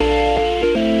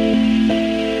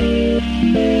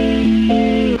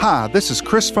Hi, this is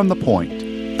Chris from The Point,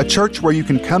 a church where you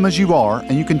can come as you are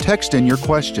and you can text in your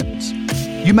questions.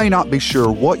 You may not be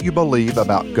sure what you believe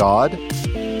about God,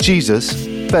 Jesus,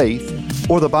 faith,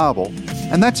 or the Bible,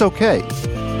 and that's okay,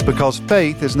 because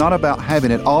faith is not about having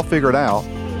it all figured out,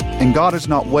 and God is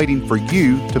not waiting for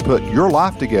you to put your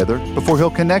life together before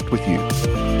He'll connect with you.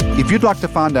 If you'd like to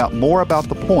find out more about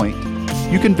The Point,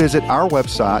 you can visit our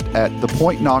website at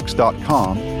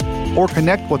thepointknox.com or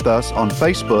connect with us on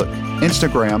Facebook,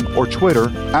 Instagram, or Twitter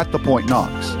at The Point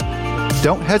Knox.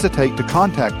 Don't hesitate to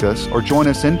contact us or join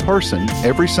us in person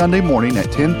every Sunday morning at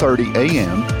 10:30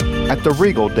 a.m. at the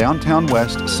Regal Downtown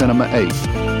West Cinema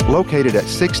 8, located at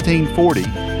 1640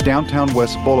 Downtown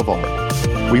West Boulevard.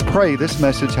 We pray this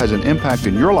message has an impact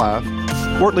in your life,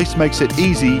 or at least makes it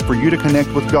easy for you to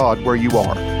connect with God where you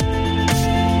are.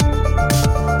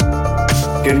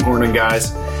 Good morning,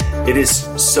 guys. It is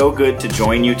so good to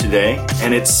join you today,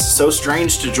 and it's so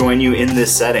strange to join you in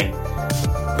this setting.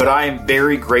 But I am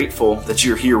very grateful that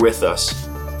you're here with us.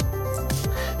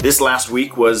 This last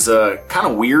week was kind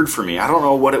of weird for me. I don't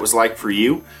know what it was like for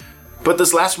you, but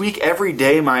this last week, every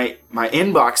day, my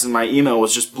inbox and my email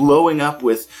was just blowing up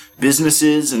with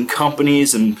businesses and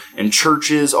companies and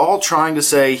churches all trying to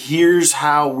say, here's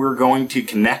how we're going to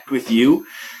connect with you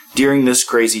during this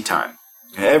crazy time.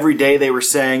 Every day they were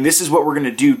saying, this is what we're going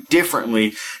to do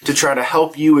differently to try to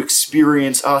help you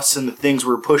experience us and the things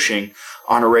we're pushing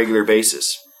on a regular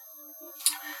basis.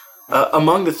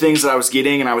 Among the things that I was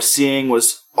getting and I was seeing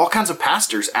was all kinds of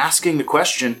pastors asking the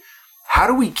question, how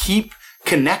do we keep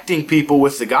connecting people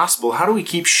with the gospel? How do we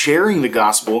keep sharing the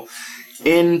gospel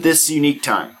in this unique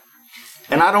time?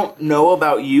 And I don't know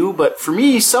about you, but for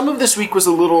me, some of this week was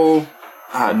a little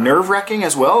nerve-wracking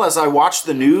as well, as I watched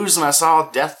the news and I saw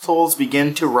death tolls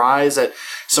begin to rise at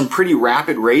some pretty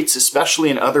rapid rates, especially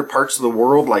in other parts of the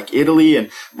world like Italy, and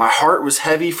my heart was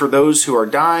heavy for those who are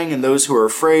dying and those who are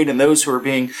afraid and those who are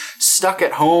being stuck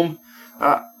at home.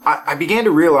 I began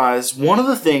to realize one of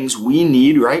the things we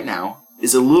need right now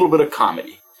is a little bit of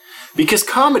comedy, because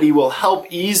comedy will help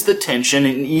ease the tension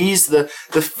and ease the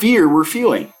fear we're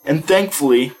feeling. And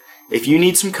thankfully, if you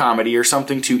need some comedy or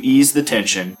something to ease the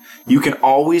tension, you can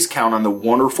always count on the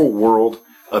wonderful world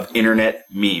of internet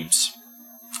memes.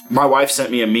 My wife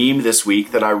sent me a meme this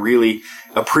week that I really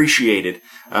appreciated.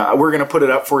 We're going to put it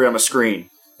up for you on the screen.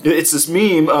 It's this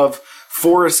meme of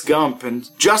Forrest Gump, and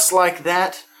just like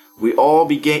that, we all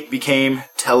became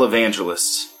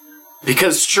televangelists.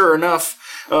 Because sure enough,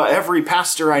 every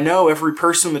pastor I know, every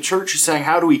person in the church is saying,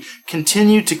 how do we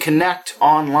continue to connect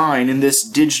online in this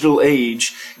digital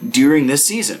age during this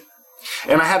season?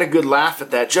 And I had a good laugh at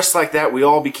that. Just like that, we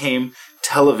all became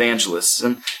televangelists.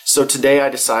 And so today I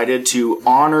decided to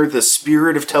honor the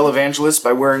spirit of televangelists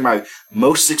by wearing my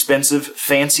most expensive,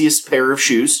 fanciest pair of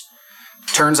shoes.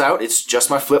 Turns out it's just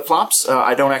my flip-flops.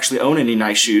 I don't actually own any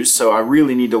nice shoes, so I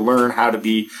really need to learn how to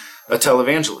be a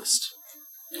televangelist.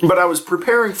 But I was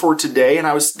preparing for today, and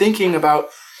I was thinking about,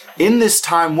 in this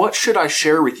time, what should I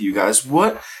share with you guys?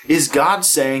 What is God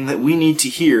saying that we need to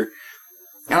hear?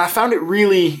 And I found it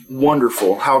really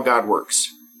wonderful how God works.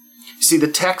 See, the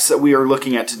text that we are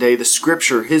looking at today, the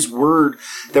scripture, His word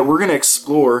that we're going to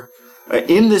explore,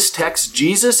 in this text,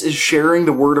 Jesus is sharing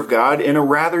the word of God in a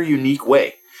rather unique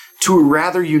way, to a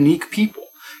rather unique people,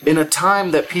 in a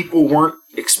time that people weren't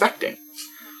expecting.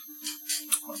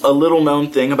 A little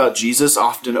known thing about Jesus,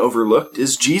 often overlooked,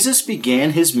 is Jesus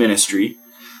began His ministry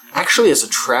actually as a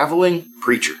traveling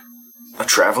preacher, a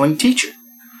traveling teacher.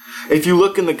 If you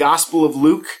look in the Gospel of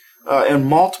Luke, on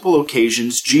multiple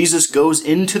occasions, Jesus goes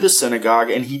into the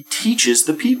synagogue and He teaches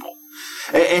the people.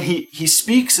 And he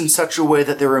speaks in such a way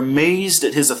that they're amazed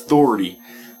at His authority.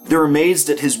 They're amazed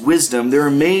at His wisdom. They're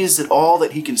amazed at all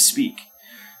that He can speak.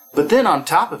 But then on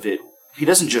top of it, He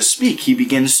doesn't just speak, He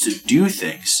begins to do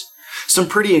things. Some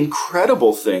pretty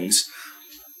incredible things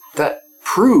that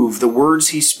prove the words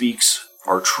He speaks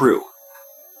are true.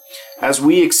 As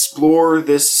we explore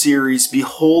this series,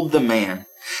 Behold the Man,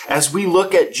 as we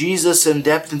look at Jesus in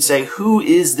depth and say, who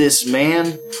is this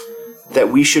man that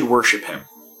we should worship Him?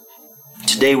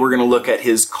 Today we're going to look at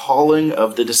His calling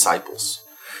of the disciples,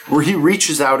 where He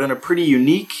reaches out in a pretty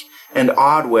unique and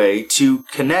odd way to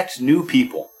connect new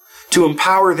people, to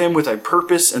empower them with a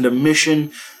purpose and a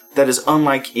mission that is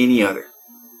unlike any other.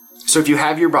 So if you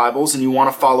have your Bibles and you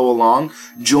want to follow along,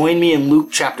 join me in Luke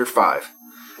chapter 5.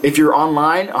 If you're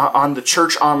online, on the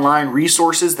church online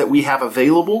resources that we have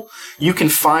available, you can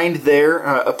find there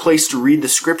a place to read the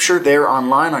scripture there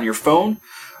online on your phone.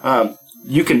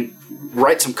 You can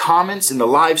write some comments in the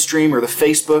live stream or the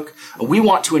Facebook. We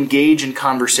want to engage in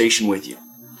conversation with you.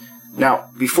 Now,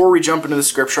 before we jump into the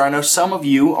scripture, I know some of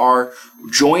you are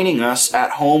joining us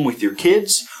at home with your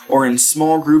kids or in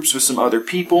small groups with some other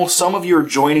people. Some of you are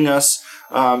joining us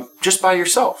just by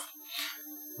yourself.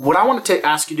 What I want to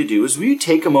ask you to do is, will you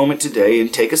take a moment today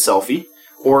and take a selfie?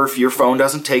 Or if your phone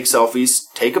doesn't take selfies,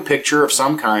 take a picture of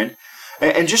some kind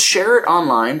and just share it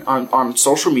online on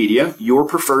social media, your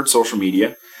preferred social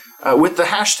media, with the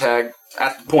hashtag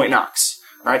 @PointKnox.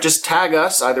 All right, just tag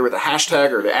us either with a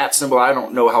hashtag or the @ symbol. I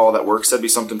don't know how all that works. That'd be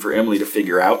something for Emily to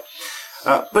figure out.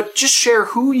 But just share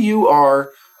who you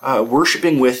are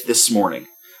worshiping with this morning.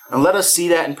 And let us see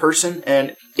that in person.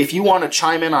 And if you want to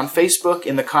chime in on Facebook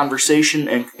in the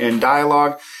conversation and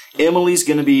dialogue, Emily's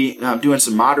going to be doing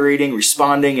some moderating,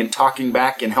 responding, and talking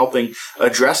back and helping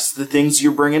address the things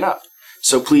you're bringing up.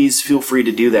 So please feel free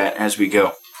to do that as we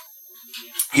go.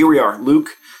 Here we are,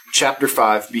 Luke chapter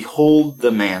 5, Behold the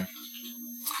Man.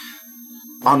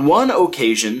 On one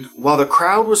occasion, while the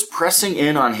crowd was pressing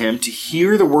in on him to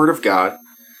hear the word of God,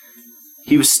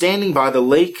 he was standing by the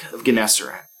lake of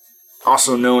Gennesaret,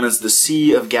 also known as the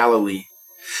Sea of Galilee.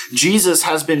 Jesus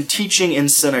has been teaching in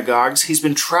synagogues. He's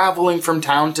been traveling from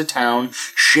town to town,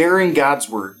 sharing God's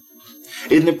word.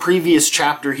 In the previous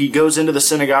chapter, he goes into the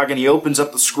synagogue and he opens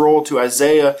up the scroll to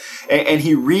Isaiah, and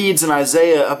he reads in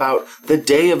Isaiah about the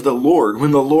day of the Lord, when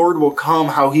the Lord will come,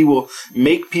 how he will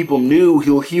make people new,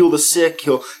 he'll heal the sick,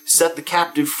 he'll set the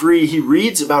captive free. He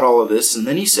reads about all of this, and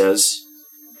then he says,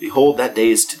 behold, that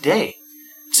day is today.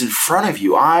 It's in front of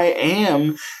you. I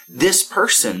am this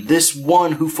person, this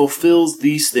one who fulfills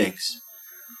these things.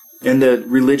 And the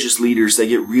religious leaders, they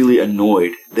get really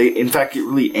annoyed. They, in fact, get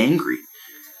really angry.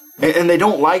 And they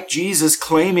don't like Jesus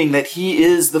claiming that he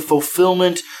is the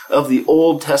fulfillment of the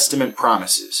Old Testament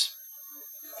promises.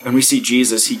 And we see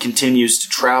Jesus, he continues to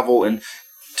travel and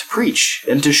to preach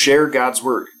and to share God's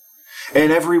word.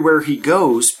 And everywhere he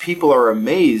goes, people are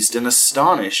amazed and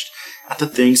astonished at the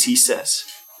things he says.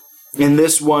 In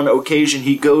this one occasion,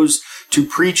 he goes to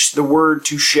preach the word,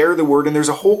 to share the word, and there's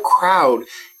a whole crowd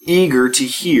eager to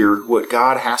hear what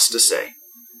God has to say.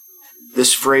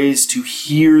 This phrase, to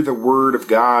hear the word of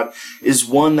God, is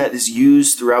one that is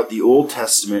used throughout the Old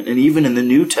Testament and even in the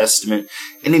New Testament.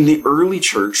 And in the early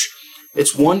church,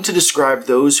 it's one to describe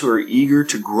those who are eager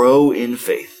to grow in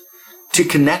faith, to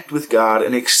connect with God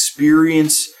and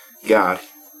experience God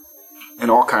in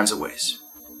all kinds of ways.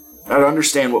 Now, to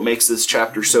understand what makes this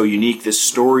chapter so unique, this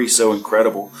story so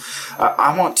incredible,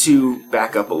 I want to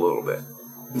back up a little bit.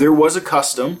 There was a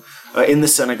custom in the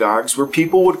synagogues where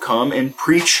people would come and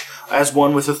preach as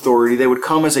one with authority. They would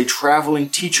come as a traveling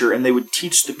teacher, and they would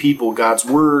teach the people God's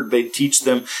word. They'd teach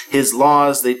them his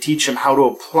laws. They'd teach them how to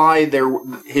apply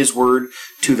his word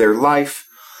to their life.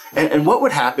 And what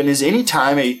would happen is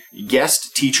anytime a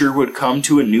guest teacher would come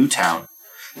to a new town,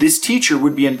 this teacher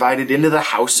would be invited into the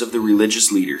house of the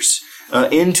religious leaders,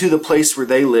 into the place where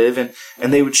they live, and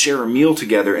they would share a meal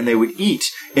together, and they would eat.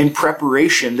 In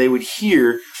preparation, they would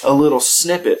hear a little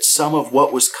snippet, some of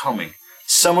what was coming,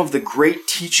 some of the great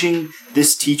teaching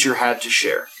this teacher had to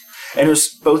share. And it was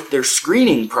both their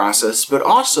screening process, but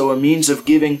also a means of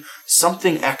giving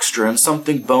something extra and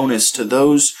something bonus to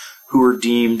those who were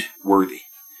deemed worthy,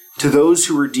 to those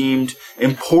who were deemed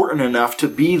important enough to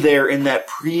be there in that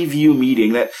preview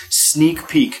meeting, that sneak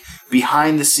peek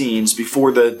behind the scenes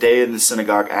before the day in the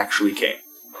synagogue actually came.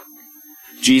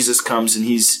 Jesus comes and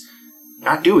he's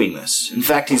not doing this. In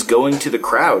fact, he's going to the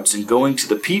crowds and going to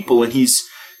the people, and he's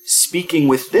speaking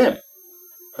with them.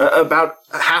 About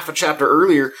half a chapter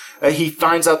earlier, he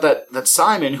finds out that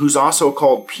Simon, who's also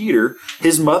called Peter,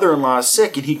 his mother-in-law is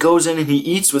sick, and he goes in and he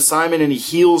eats with Simon and he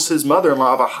heals his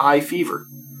mother-in-law of a high fever.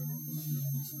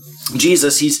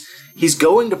 Jesus, he's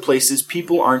going to places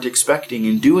people aren't expecting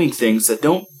and doing things that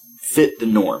don't fit the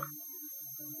norm.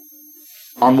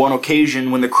 On one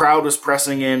occasion, when the crowd was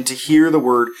pressing in to hear the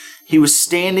word, he was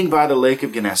standing by the lake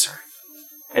of Gennesaret,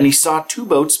 and he saw 2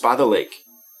 boats by the lake.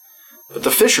 But the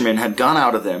fishermen had gone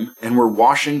out of them and were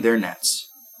washing their nets.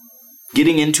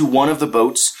 Getting into one of the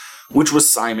boats, which was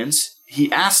Simon's,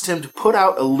 he asked him to put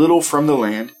out a little from the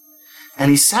land, and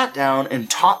he sat down and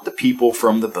taught the people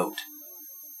from the boat.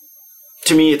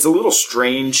 To me, it's a little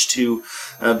strange to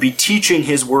be teaching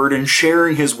his word and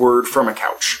sharing his word from a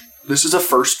couch. This is a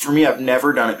first for me. I've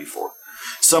never done it before.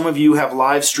 Some of you have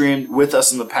live streamed with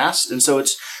us in the past, and so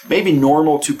it's maybe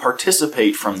normal to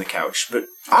participate from the couch, but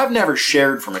I've never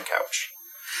shared from a couch.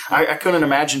 I couldn't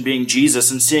imagine being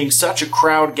Jesus and seeing such a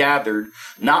crowd gathered,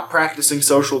 not practicing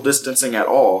social distancing at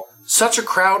all, such a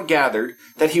crowd gathered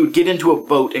that he would get into a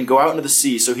boat and go out into the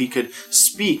sea so he could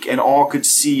speak and all could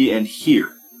see and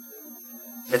hear.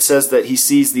 It says that he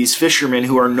sees these fishermen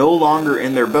who are no longer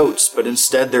in their boats, but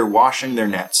instead they're washing their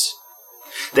nets.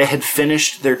 They had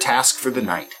finished their task for the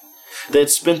night. They had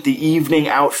spent the evening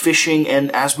out fishing,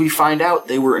 and as we find out,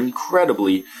 they were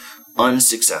incredibly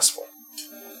unsuccessful.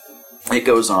 It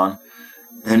goes on,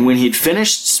 and when he'd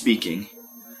finished speaking,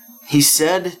 he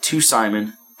said to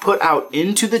Simon, "Put out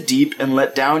into the deep and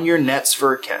let down your nets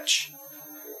for a catch."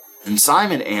 And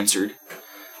Simon answered,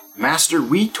 "Master,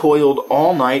 we toiled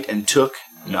all night and took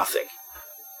nothing."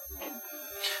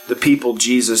 The people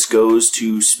Jesus goes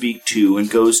to speak to and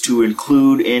goes to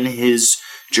include in his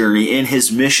journey, in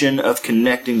his mission of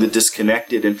connecting the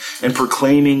disconnected and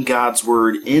proclaiming God's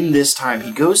word in this time,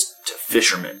 he goes to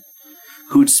fishermen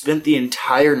who'd spent the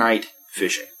entire night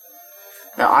fishing.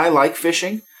 Now, I like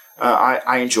fishing.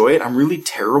 I enjoy it. I'm really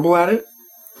terrible at it.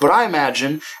 But I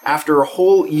imagine after a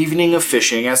whole evening of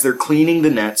fishing, as they're cleaning the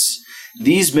nets,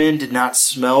 these men did not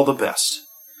smell the best.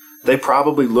 They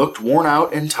probably looked worn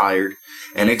out and tired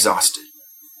and exhausted.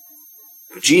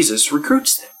 But Jesus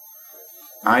recruits them.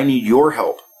 "I need your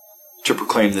help to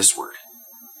proclaim this word."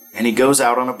 And he goes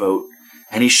out on a boat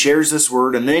and he shares this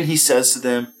word, and then he says to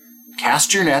them,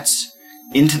 "Cast your nets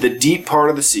into the deep part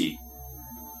of the sea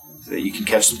so that you can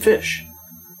catch some fish."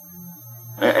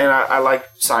 And I like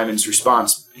Simon's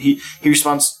response. He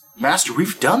responds, "Master,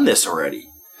 we've done this already.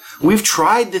 We've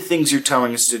tried the things you're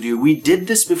telling us to do. We did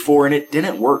this before and it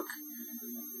didn't work."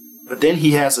 But then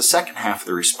he has a second half of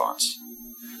the response.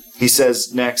 He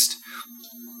says next,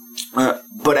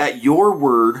 "But at your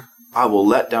word, I will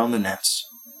let down the nets."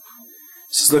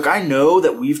 He says, "Look, I know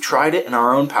that we've tried it in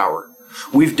our own power.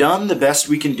 We've done the best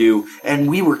we can do, and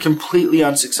we were completely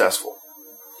unsuccessful.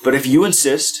 But if you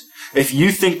insist, if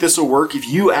you think this will work, if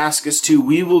you ask us to,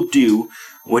 we will do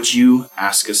what you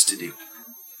ask us to do."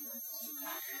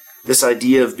 This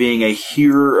idea of being a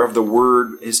hearer of the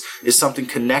word is something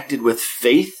connected with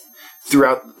faith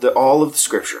throughout all of the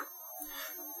Scripture.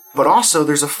 But also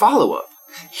there's a follow-up.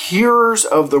 Hearers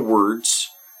of the words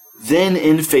then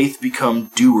in faith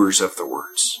become doers of the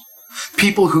words.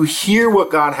 People who hear what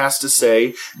God has to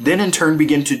say, then in turn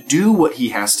begin to do what he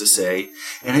has to say,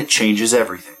 and it changes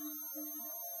everything.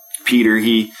 Peter,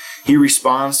 he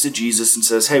responds to Jesus and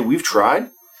says, "Hey, we've tried.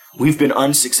 We've been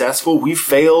unsuccessful. We've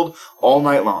failed all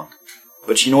night long.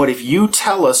 But you know what? If you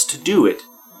tell us to do it,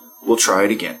 we'll try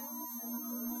it again."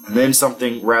 And then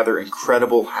something rather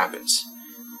incredible happens.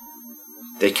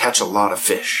 They catch a lot of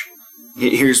fish.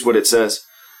 Here's what it says.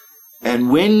 "And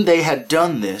when they had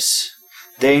done this,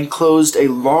 they enclosed a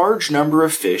large number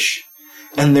of fish,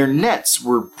 and their nets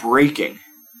were breaking.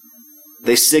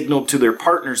 They signaled to their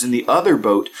partners in the other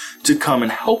boat to come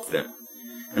and help them.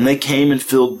 And they came and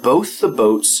filled both the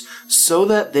boats so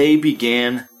that they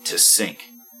began to sink."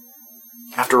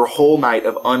 After a whole night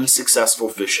of unsuccessful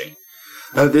fishing,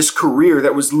 this career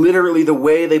that was literally the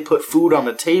way they put food on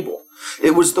the table,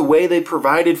 it was the way they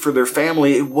provided for their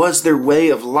family, it was their way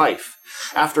of life.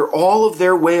 After all of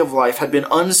their way of life had been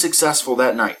unsuccessful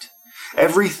that night,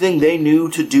 everything they knew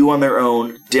to do on their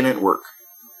own didn't work.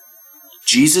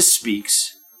 Jesus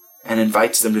speaks and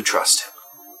invites them to trust him.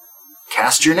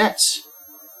 "Cast your nets."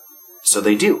 So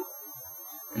they do.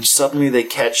 And suddenly they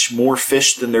catch more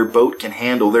fish than their boat can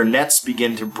handle. Their nets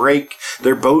begin to break.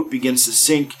 Their boat begins to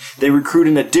sink. They recruit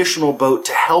an additional boat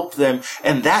to help them,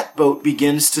 and that boat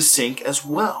begins to sink as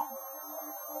well.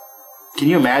 Can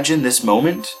you imagine this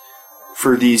moment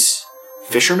for these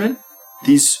fishermen?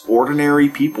 These ordinary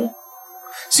people?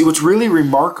 See, what's really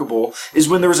remarkable is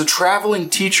when there was a traveling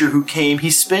teacher who came,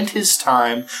 he spent his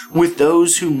time with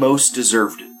those who most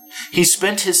deserved it. He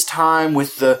spent his time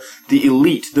with the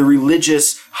elite, the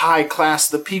religious high class,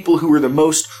 the people who were the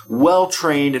most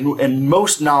well-trained and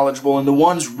most knowledgeable and the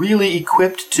ones really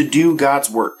equipped to do God's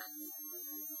work.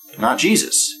 Not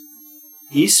Jesus.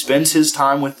 He spends his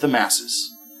time with the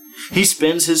masses. He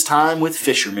spends his time with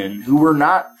fishermen who were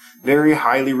not very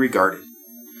highly regarded.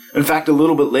 In fact, a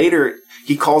little bit later,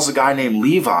 he calls a guy named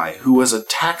Levi, who was a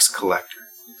tax collector.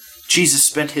 Jesus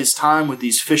spent his time with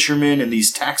these fishermen and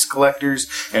these tax collectors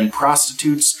and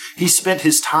prostitutes. He spent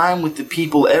his time with the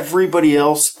people everybody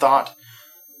else thought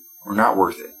were not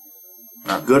worth it.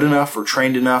 Not good enough or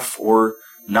trained enough or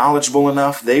knowledgeable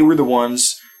enough. They were the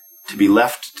ones to be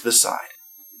left to the side.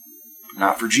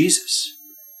 Not for Jesus.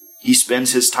 He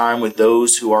spends his time with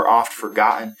those who are oft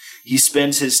forgotten. He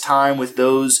spends his time with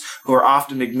those who are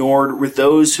often ignored, with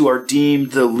those who are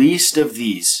deemed the least of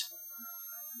these.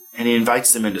 And he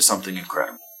invites them into something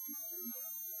incredible.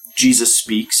 Jesus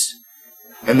speaks,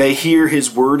 and they hear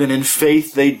his word, and in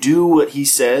faith they do what he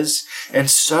says, and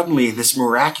suddenly, in this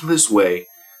miraculous way,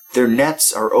 their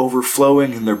nets are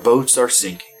overflowing and their boats are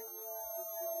sinking.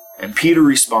 And Peter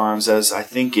responds as I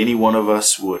think any one of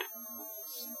us would.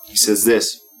 He says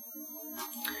this,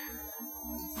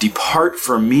 "Depart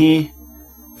from me,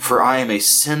 for I am a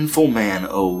sinful man,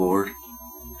 O Lord."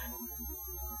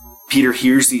 Peter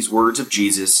hears these words of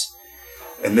Jesus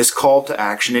and this call to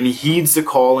action, and he heeds the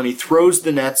call, and he throws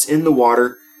the nets in the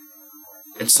water,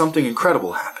 and something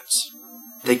incredible happens.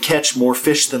 They catch more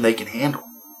fish than they can handle.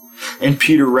 And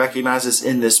Peter recognizes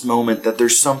in this moment that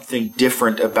there's something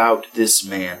different about this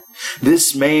man.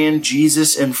 This man,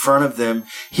 Jesus in front of them,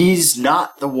 he's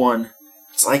not the one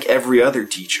that's like every other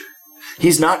teacher.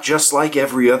 He's not just like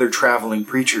every other traveling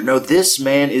preacher. No, this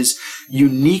man is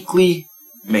uniquely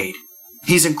made.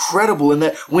 He's incredible in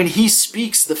that when he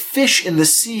speaks, the fish in the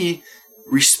sea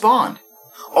respond.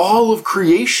 All of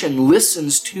creation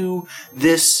listens to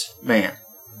this man.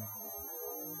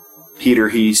 Peter,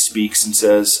 he speaks and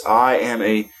says, "I am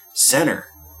a sinner.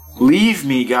 Leave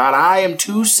me, God. I am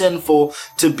too sinful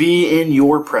to be in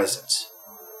your presence."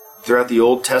 Throughout the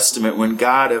Old Testament, when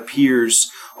God appears,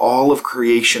 all of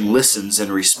creation listens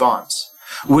and responds.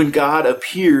 When God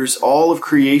appears, all of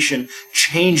creation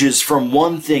changes from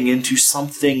one thing into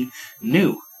something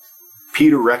new.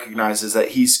 Peter recognizes that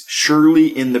he's surely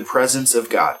in the presence of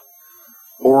God,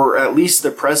 or at least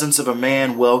the presence of a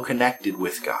man well connected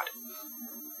with God.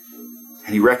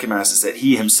 And he recognizes that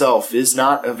he himself is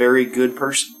not a very good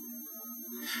person.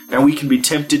 Now we can be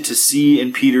tempted to see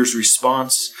in Peter's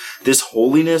response this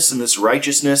holiness and this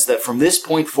righteousness, that from this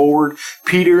point forward,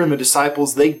 Peter and the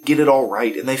disciples, they get it all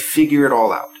right and they figure it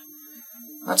all out.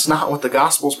 That's not what the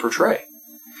Gospels portray.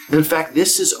 In fact,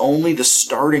 this is only the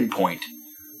starting point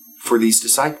for these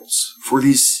disciples, for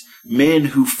these men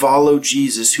who follow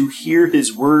Jesus, who hear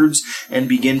his words and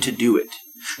begin to do it.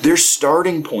 Their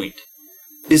starting point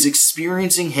is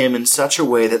experiencing him in such a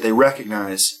way that they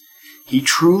recognize he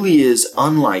truly is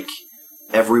unlike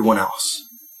everyone else.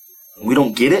 We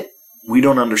don't get it. We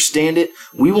don't understand it.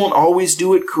 We won't always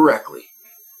do it correctly.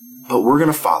 But we're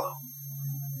going to follow.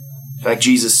 In fact,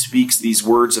 Jesus speaks these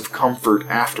words of comfort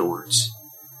afterwards.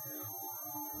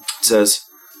 It says,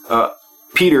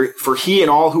 Peter, for he and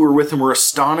all who were with him were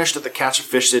astonished at the catch of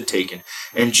fish they had taken.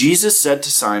 And Jesus said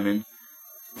to Simon,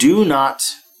 "Do not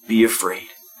be afraid."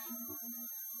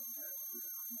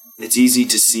 It's easy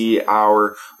to see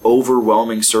our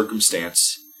overwhelming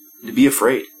circumstance and to be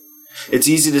afraid. It's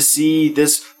easy to see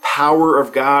this power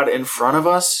of God in front of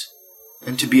us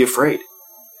and to be afraid.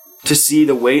 To see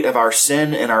the weight of our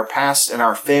sin and our past and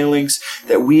our failings,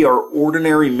 that we are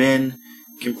ordinary men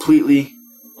completely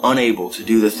unable to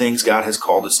do the things God has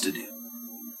called us to do.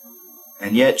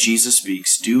 And yet Jesus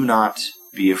speaks, "Do not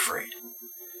be afraid."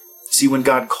 See, when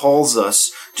God calls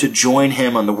us to join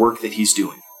him on the work that he's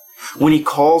doing, when he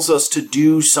calls us to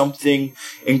do something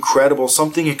incredible,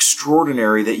 something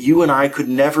extraordinary that you and I could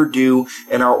never do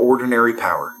in our ordinary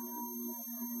power,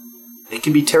 it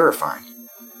can be terrifying.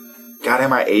 God,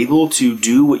 am I able to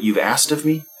do what you've asked of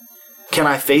me? Can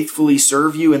I faithfully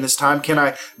serve you in this time? Can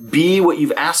I be what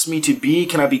you've asked me to be?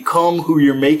 Can I become who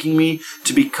you're making me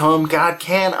to become? God,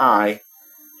 can I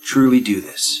truly do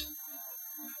this?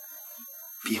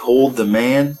 Behold the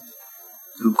man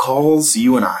who calls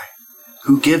you and I,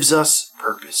 who gives us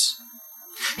purpose.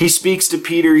 He speaks to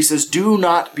Peter. He says, "Do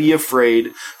not be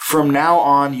afraid. From now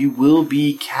on, you will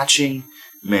be catching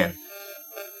men.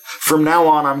 From now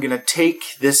on, I'm going to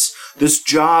take this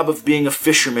job of being a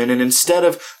fisherman, and instead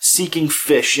of seeking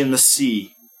fish in the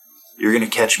sea, you're going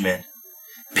to catch men.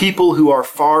 People who are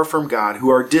far from God, who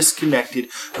are disconnected,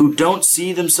 who don't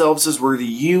see themselves as worthy.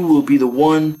 You will be the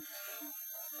one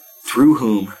through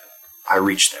whom I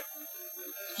reach them.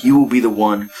 You will be the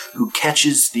one who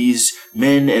catches these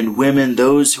men and women,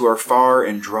 those who are far,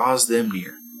 and draws them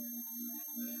near."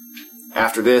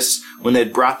 After this, when they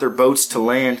had brought their boats to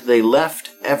land, they left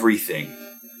everything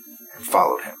and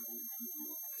followed him.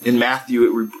 In Matthew,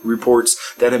 it reports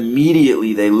that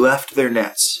immediately they left their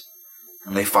nets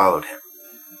and they followed him.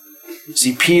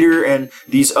 See, Peter and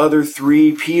these other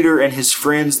three, Peter and his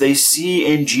friends, they see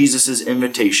in Jesus'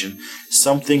 invitation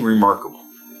something remarkable.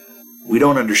 We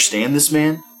don't understand this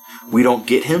man. We don't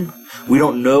get him. We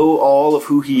don't know all of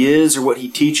who he is or what he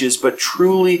teaches, but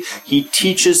truly he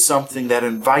teaches something that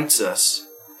invites us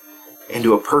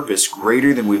into a purpose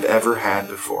greater than we've ever had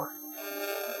before.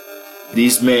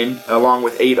 These men, along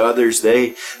with 8 others,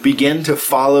 they begin to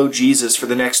follow Jesus for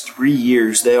the next 3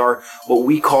 years. They are what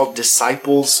we call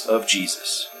disciples of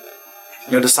Jesus.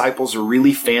 You know, disciples are a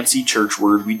really fancy church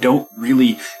word we don't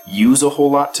really use a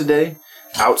whole lot today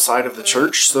outside of the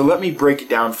church. So let me break it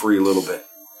down for you a little bit.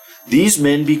 These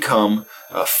men become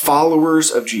followers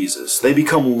of Jesus. They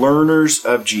become learners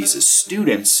of Jesus,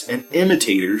 students and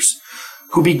imitators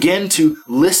who begin to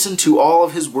listen to all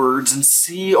of his words and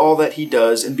see all that he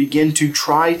does and begin to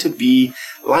try to be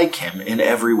like him in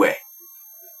every way.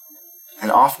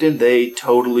 And often they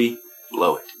totally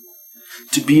blow it.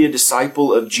 To be a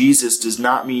disciple of Jesus does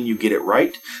not mean you get it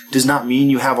right, does not mean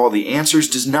you have all the answers,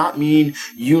 does not mean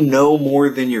you know more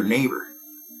than your neighbor.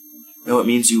 No, it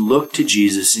means you look to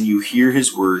Jesus and you hear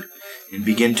his word and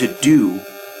begin to do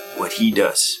what he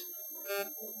does.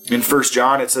 In 1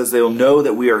 John it says they will know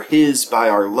that we are his by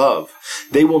our love.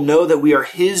 They will know that we are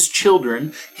his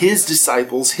children, his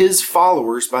disciples, his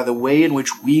followers by the way in which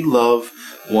we love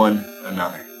one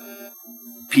another.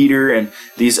 Peter and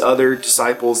these other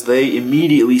disciples, they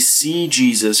immediately see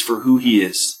Jesus for who he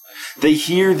is. They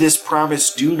hear this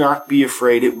promise, do not be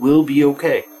afraid, it will be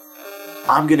okay.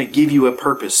 I'm going to give you a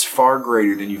purpose far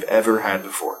greater than you've ever had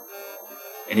before.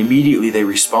 And immediately they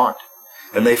respond,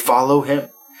 and they follow him,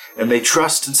 and they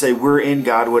trust and say, we're in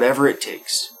God, whatever it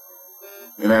takes.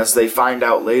 And as they find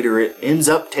out later, it ends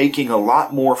up taking a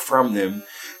lot more from them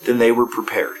than they were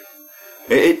prepared.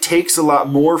 It takes a lot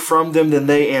more from them than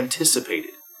they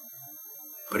anticipated.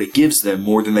 But it gives them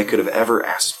more than they could have ever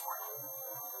asked for.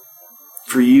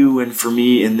 For you and for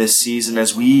me in this season,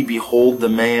 as we behold the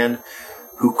man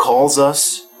who calls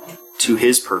us to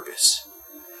his purpose,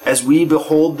 as we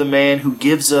behold the man who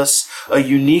gives us a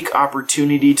unique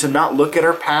opportunity to not look at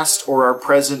our past or our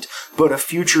present, but a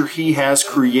future he has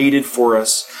created for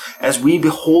us, as we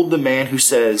behold the man who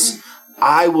says,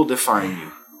 I will define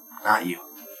you, not you.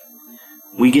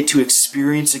 We get to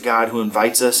experience a God who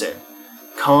invites us in.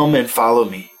 Come and follow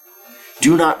me.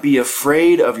 Do not be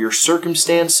afraid of your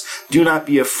circumstance. Do not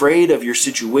be afraid of your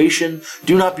situation.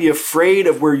 Do not be afraid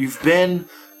of where you've been.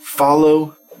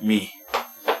 Follow me.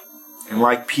 And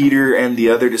like Peter and the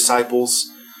other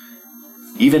disciples,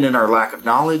 even in our lack of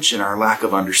knowledge, in our lack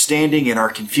of understanding, in our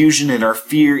confusion, in our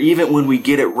fear, even when we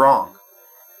get it wrong,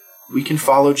 we can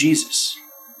follow Jesus.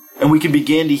 And we can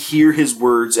begin to hear his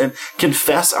words and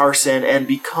confess our sin and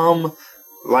become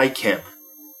like him,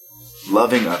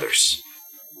 loving others,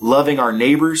 loving our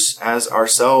neighbors as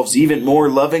ourselves, even more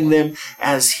loving them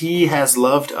as he has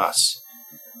loved us,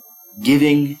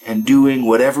 giving and doing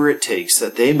whatever it takes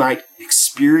that they might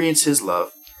experience his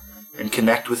love and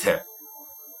connect with him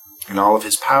in all of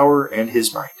his power and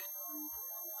his might.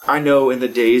 I know in the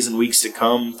days and weeks to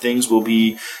come, things will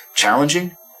be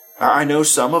challenging. I know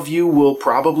some of you will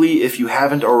probably, if you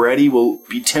haven't already, will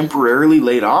be temporarily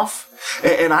laid off.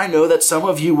 And I know that some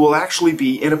of you will actually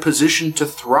be in a position to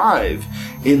thrive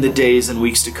in the days and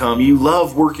weeks to come. You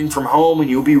love working from home and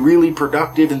you'll be really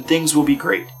productive and things will be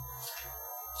great.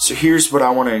 So here's what I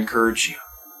want to encourage you.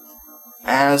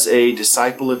 As a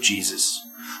disciple of Jesus,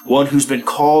 one who's been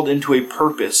called into a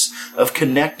purpose of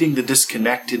connecting the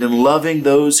disconnected and loving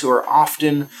those who are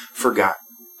often forgotten,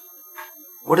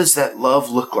 what does that love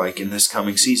look like in this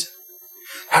coming season?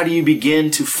 How do you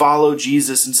begin to follow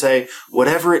Jesus and say,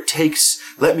 whatever it takes,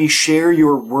 let me share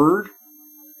your word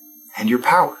and your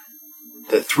power,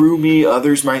 that through me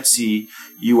others might see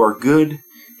you are good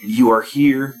and you are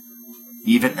here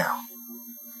even now.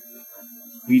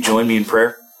 Will you join me in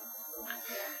prayer?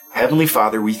 Heavenly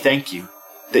Father, we thank you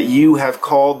that you have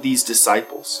called these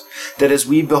disciples, that as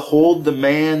we behold the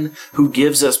man who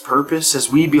gives us purpose, as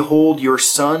we behold your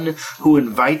Son who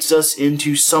invites us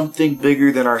into something bigger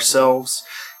than ourselves,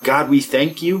 God, we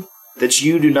thank you that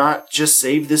you do not just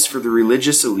save this for the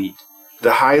religious elite,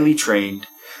 the highly trained,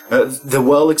 the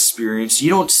well-experienced. You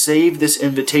don't save this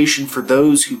invitation for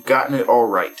those who've gotten it all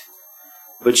right,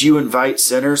 but you invite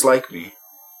sinners like me,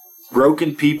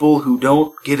 broken people who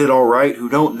don't get it all right, who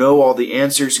don't know all the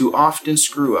answers, who often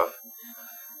screw up.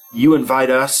 You invite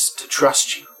us to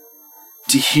trust you,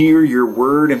 to hear your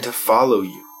word and to follow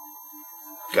you.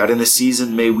 God, in this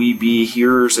season, may we be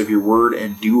hearers of your word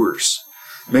and doers.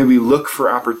 May we look for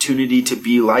opportunity to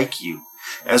be like you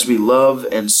as we love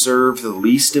and serve the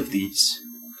least of these,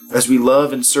 as we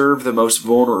love and serve the most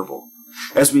vulnerable,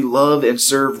 as we love and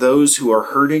serve those who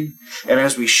are hurting, and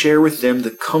as we share with them the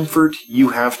comfort you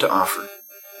have to offer.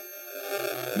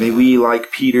 May we,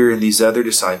 like Peter and these other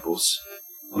disciples,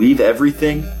 leave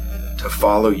everything to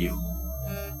follow you.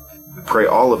 We pray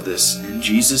all of this in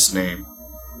Jesus' name.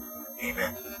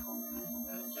 Amen.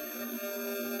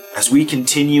 As we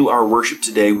continue our worship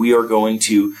today, we are going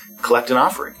to collect an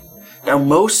offering. Now,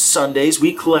 most Sundays,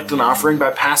 we collect an offering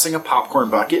by passing a popcorn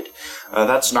bucket.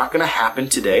 That's not going to happen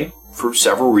today for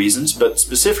several reasons, but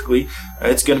specifically,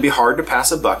 it's going to be hard to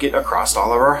pass a bucket across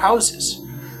all of our houses.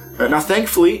 Now,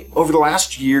 thankfully, over the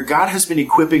last year, God has been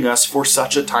equipping us for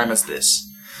such a time as this.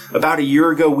 About a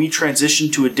year ago, we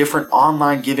transitioned to a different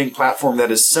online giving platform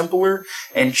that is simpler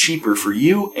and cheaper for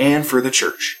you and for the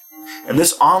church. And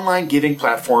this online giving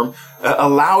platform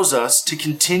allows us to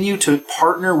continue to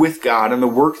partner with God in the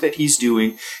work that He's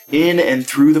doing in and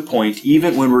through the point,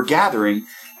 even when we're gathering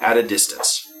at a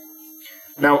distance.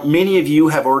 Now, many of you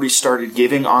have already started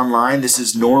giving online. This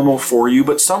is normal for you,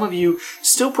 but some of you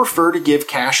still prefer to give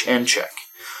cash and check.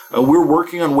 We're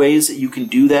working on ways that you can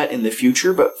do that in the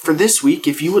future, but for this week,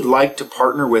 if you would like to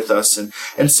partner with us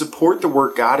and support the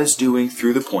work God is doing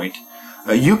through The Point,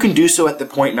 you can do so at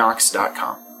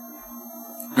thepointknox.com.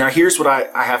 Now, here's what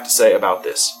I have to say about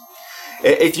this.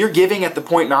 If you're giving at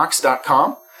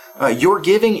thepointknox.com, your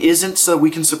giving isn't so we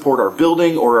can support our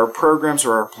building or our programs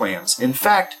or our plans. In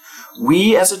fact,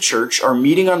 we as a church are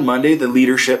meeting on Monday, the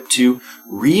leadership, to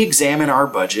re-examine our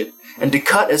budget and to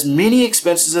cut as many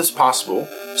expenses as possible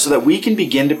so that we can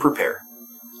begin to prepare.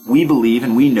 We believe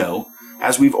and we know,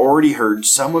 as we've already heard,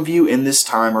 some of you in this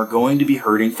time are going to be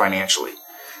hurting financially.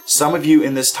 Some of you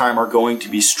in this time are going to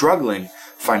be struggling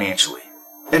financially.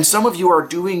 And some of you are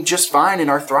doing just fine and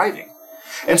are thriving.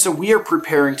 And so we are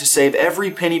preparing to save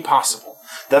every penny possible,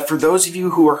 that for those of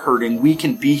you who are hurting, we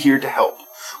can be here to help.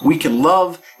 We can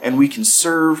love and we can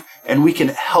serve and we can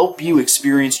help you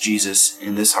experience Jesus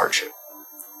in this hardship.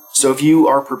 So if you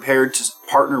are prepared to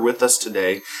partner with us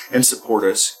today and support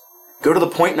us, go to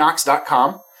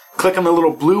thepointknox.com, click on the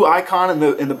little blue icon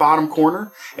in the bottom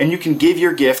corner, and you can give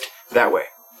your gift that way.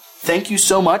 Thank you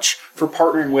so much for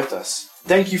partnering with us.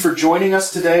 Thank you for joining us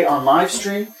today on live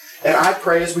stream, and I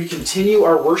pray as we continue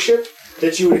our worship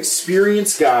that you would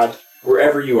experience God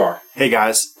wherever you are. Hey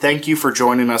guys, thank you for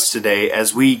joining us today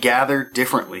as we gather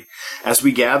differently. As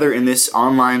we gather in this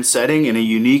online setting, in a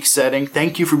unique setting,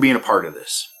 thank you for being a part of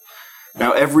this.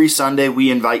 Now, every Sunday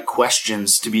we invite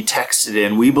questions to be texted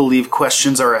in. We believe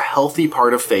questions are a healthy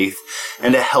part of faith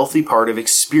and a healthy part of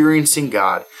experiencing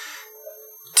God.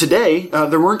 Today,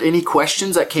 there weren't any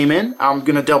questions that came in. I'm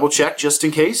going to double check just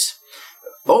in case.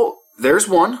 Oh, there's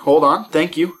one. Hold on.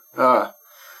 Thank you. All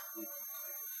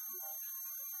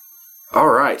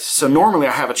right. So normally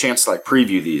I have a chance to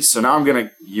preview these. So now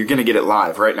you're going to get it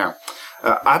live right now.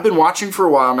 I've been watching for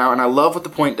a while now and I love what The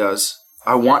Point does.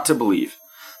 I want to believe.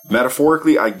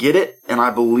 Metaphorically, I get it, and I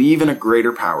believe in a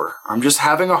greater power. I'm just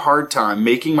having a hard time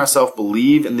making myself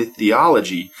believe in the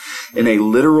theology in a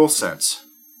literal sense.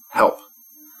 Help.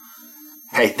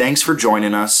 Hey, thanks for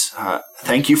joining us.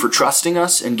 Thank you for trusting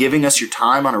us and giving us your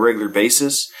time on a regular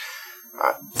basis.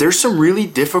 There's some really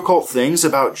difficult things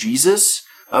about Jesus,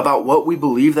 about what we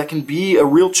believe, that can be a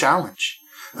real challenge.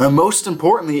 Most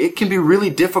importantly, it can be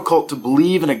really difficult to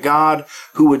believe in a God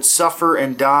who would suffer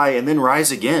and die and then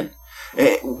rise again.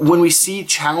 When we see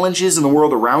challenges in the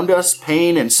world around us,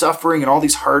 pain and suffering and all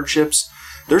these hardships,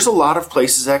 there's a lot of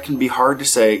places that can be hard to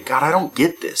say, God, I don't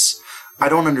get this. I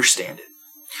don't understand it.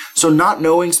 So not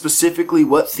knowing specifically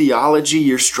what theology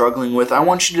you're struggling with, I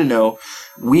want you to know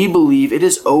we believe it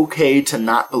is okay to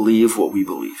not believe what we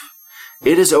believe.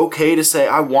 It is okay to say,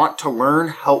 I want to learn,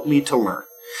 help me to learn.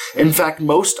 In fact,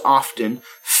 most often,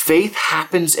 faith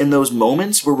happens in those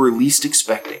moments where we're least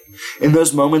expecting. In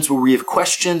those moments where we have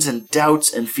questions and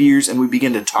doubts and fears and we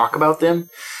begin to talk about them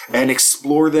and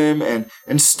explore them and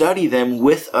study them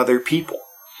with other people.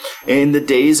 In the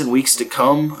days and weeks to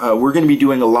come, we're going to be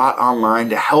doing a lot online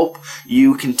to help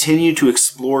you continue to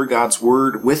explore God's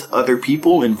Word with other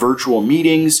people in virtual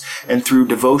meetings and through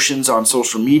devotions on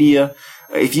social media.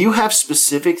 If you have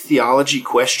specific theology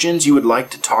questions you would like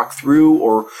to talk through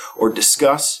or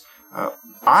discuss,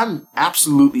 I'm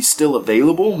absolutely still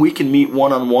available. We can meet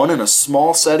one-on-one in a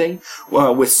small setting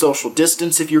with social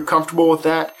distance if you're comfortable with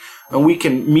that. And we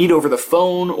can meet over the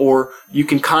phone, or you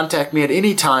can contact me at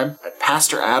any time at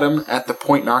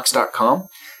pastoradam@thepointknox.com.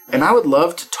 And I would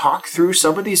love to talk through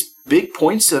some of these big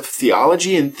points of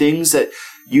theology and things that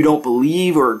you don't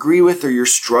believe or agree with or you're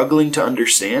struggling to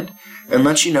understand, and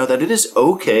let you know that it is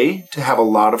okay to have a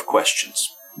lot of questions.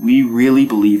 We really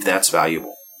believe that's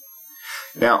valuable.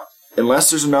 Now, unless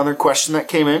there's another question that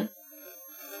came in,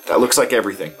 that looks like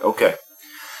everything. Okay.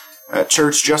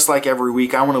 Church, just like every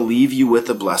week, I want to leave you with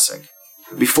a blessing.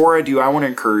 Before I do, I want to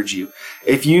encourage you.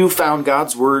 If you found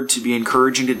God's Word to be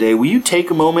encouraging today, will you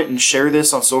take a moment and share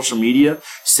this on social media?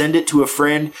 Send it to a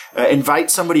friend.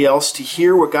 Invite somebody else to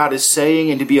hear what God is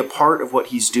saying and to be a part of what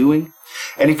He's doing.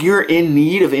 And if you're in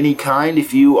need of any kind,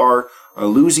 if you are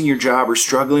losing your job or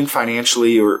struggling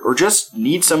financially or just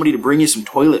need somebody to bring you some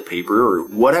toilet paper or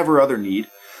whatever other need,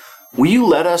 will you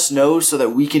let us know so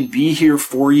that we can be here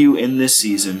for you in this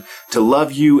season to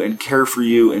love you and care for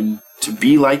you and to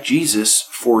be like Jesus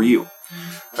for you.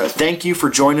 Thank you for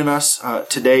joining us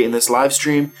today in this live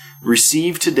stream.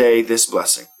 Receive today this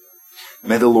blessing.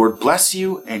 May the Lord bless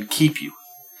you and keep you.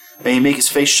 May He make His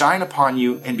face shine upon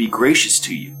you and be gracious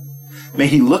to you. May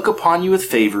He look upon you with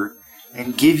favor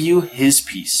and give you His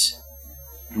peace.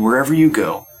 And wherever you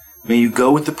go, may you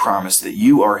go with the promise that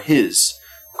you are His,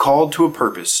 called to a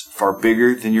purpose far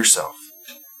bigger than yourself.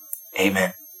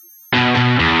 Amen.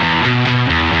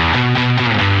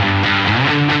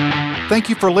 Thank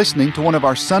you for listening to one of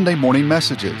our Sunday morning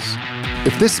messages.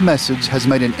 If this message has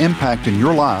made an impact in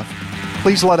your life,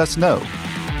 please let us know.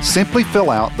 Simply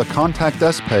fill out the Contact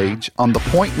Us page on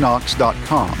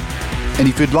thepointknox.com. And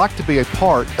if you'd like to be a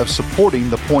part of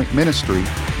supporting the Point Ministry,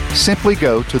 simply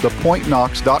go to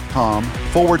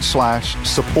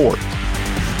thepointknox.com/support.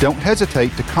 Don't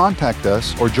hesitate to contact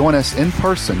us or join us in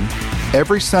person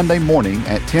every Sunday morning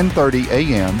at 10:30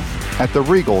 a.m. at the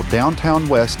Regal Downtown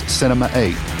West Cinema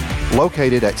 8,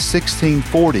 located at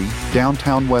 1640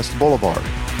 Downtown West Boulevard.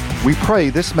 We pray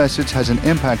this message has an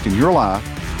impact in your life,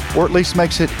 or at least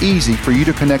makes it easy for you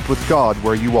to connect with God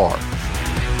where you are.